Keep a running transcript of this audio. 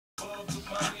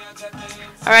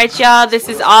Alright, y'all, this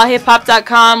is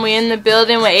allhiphop.com. We in the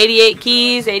building with 88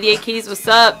 Keys. 88 Keys, what's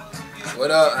up?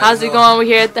 What up? How's it going? We're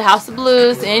here at the House of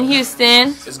Blues in Houston.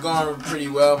 It's going pretty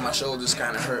well. My shoulders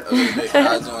kind of hurt a little bit.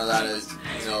 I was doing a lot of,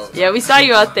 you know. Yeah, we saw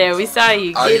you out there. We saw you.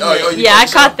 Yeah, I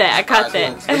caught that. I caught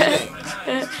that.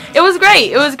 It was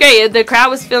great. It was great. The crowd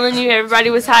was feeling you. Everybody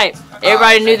was hyped.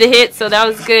 Everybody knew the hit, so that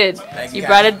was good. You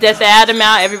brought a Death of Adam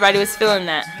out. Everybody was feeling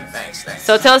that. Thanks.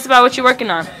 So tell us about what you're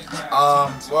working on.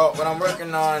 Well, what I'm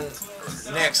working on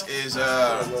next is,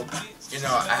 you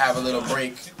know, I have a little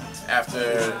break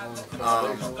after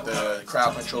the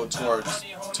Crowd Control Tour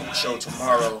show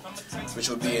tomorrow, which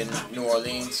will be in New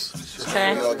Orleans.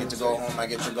 Okay. We all get to go home. I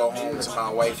get to go home to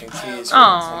my wife and kids, who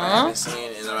I haven't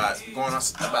seen in going on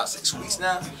about 6 weeks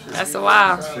now. That's a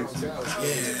while.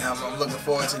 Yeah, I'm looking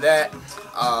forward to that.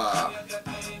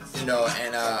 You know,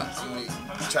 and I'm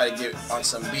gonna try to get on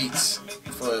some beats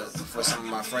for some of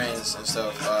my friends and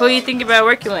stuff. Who you thinking about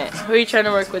working with? Who are you trying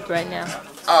to work with right now?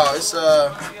 Oh,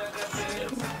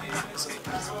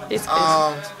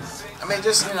 I mean,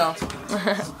 just, you know,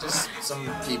 just some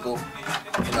people,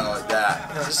 you know,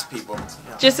 just people. You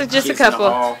know. Just a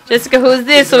couple. Jessica, who's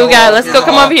this? Who we got? Let's go.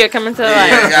 Come over here. Come into the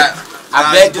light.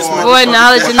 I begged this boy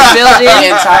knowledge in the building. The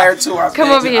entire tour. Come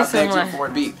over here, someone. For a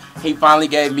beat. He finally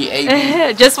gave me a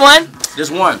beat. Just one? Just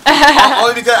one.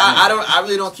 Only because I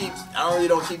really don't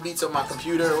keep beats on my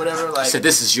computer or whatever. Like, I said,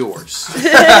 this is yours.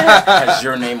 Has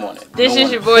your name on it. This is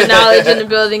your boy Knowledge in the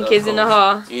building, Kids in the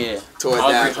Hall. Yeah.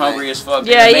 Hungry as fuck.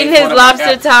 Yeah, eating his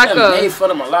lobster tacos. Made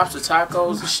fun of my lobster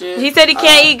tacos and shit. He said he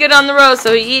can't eat good on the road,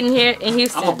 so he eating here in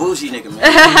Houston. I'm a bougie nigga,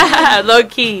 man. Low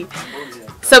key.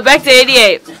 So back to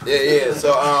 88. Yeah.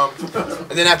 So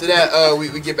and then after that,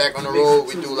 we get back on the road.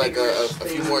 We do like a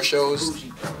few more shows.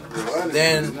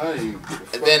 Then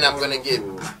I'm gonna get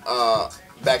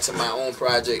back to my own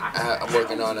project. I'm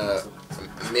working on a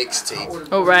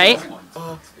mixtape. All right.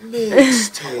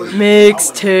 Mixtape.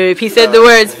 Mixtape. He said the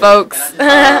words, folks.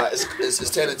 It's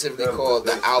tentatively called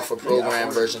the Alpha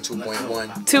Program version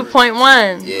 2.1.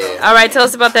 2.1. Yeah. All right. Tell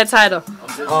us about that title.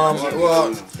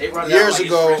 Well, years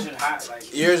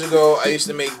ago, I used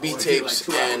to make beat tapes,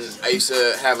 and I used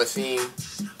to have a theme.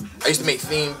 I used to make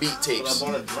theme beat tapes,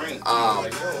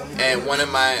 and one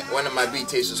of my beat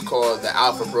tapes was called the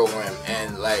Alpha Program,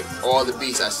 and like all the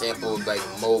beats I sampled like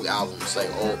Moog albums,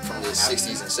 like old from the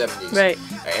 60s and 70s, right?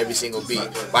 Like, every single beat,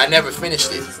 but I never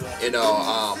finished it. You know,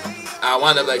 I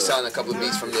wound up like selling a couple of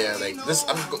beats from there. Like this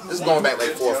is going back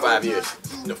like 4 or 5 years,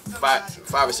 you know,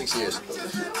 five or 6 years.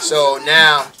 So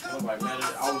now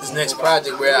this next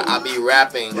project where I'll be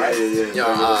rapping, you know,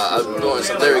 I'm doing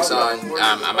some lyrics on.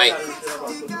 I might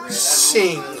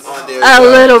sing on there a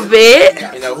little bit.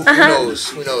 You know, who knows?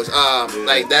 Who knows?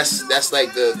 Like that's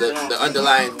like the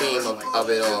underlying theme of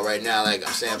it all right now. Like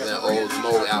I'm sampling old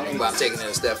Moog albums, but I'm taking it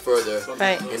a step further.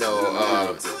 Right. You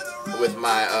know, with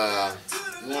my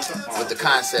with the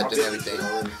concept and everything.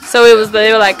 So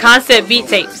they were like concept beat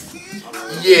tapes.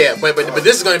 Yeah, but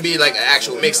this is gonna be like an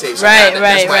actual mixtape. So right.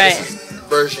 This is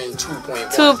version 2.1.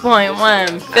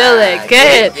 2.1. Feel it.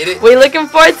 Good. Get it? We're looking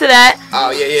forward to that.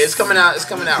 Oh yeah. It's coming out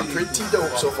pretty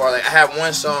dope so far. Like I have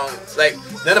one song. Like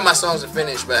none of my songs are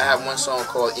finished, but I have one song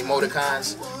called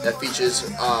Emoticons that features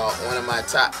one of my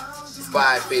top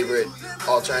 5 favorite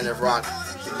alternative rock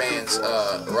bands,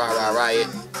 Riot.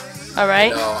 All right.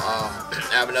 You know,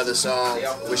 I have another song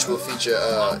which will feature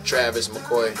Travis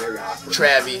McCoy,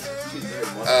 Travie,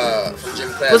 from Gym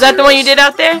Class. Was that the one you did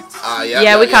out there?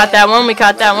 Yeah, we caught that one. We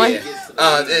caught that one. Yeah.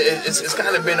 It's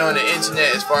kind of been on the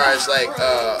internet as far as like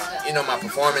you know, my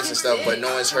performance and stuff, but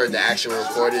no one's heard the actual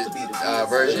recorded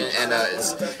version.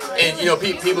 And you know,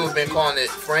 people have been calling it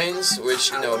Friends,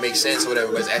 which, you know, makes sense or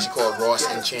whatever, but it's actually called Ross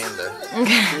and Chandler.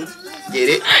 Get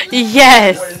it?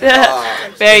 Yes.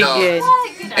 Very you know, good.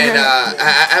 And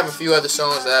I have a few other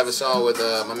songs. I have a song with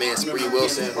my man Spree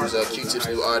Wilson, who's a Q-Tip's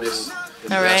new artist.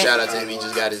 All right. Shout out to him. He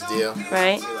just got his deal.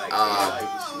 Right.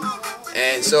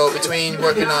 And so between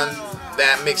working on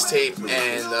that mixtape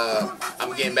and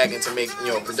I'm getting back into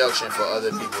production for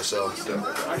other people. So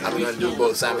I'm gonna do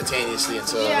both simultaneously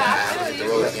until I hit the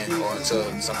road again, or until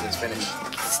something's finished.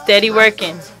 Steady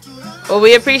working. Well,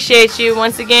 we appreciate you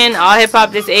once again. All Hip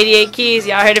Hop. This 88 Keys.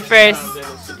 Y'all heard it first.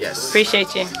 Yes.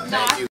 Appreciate you. Thank you.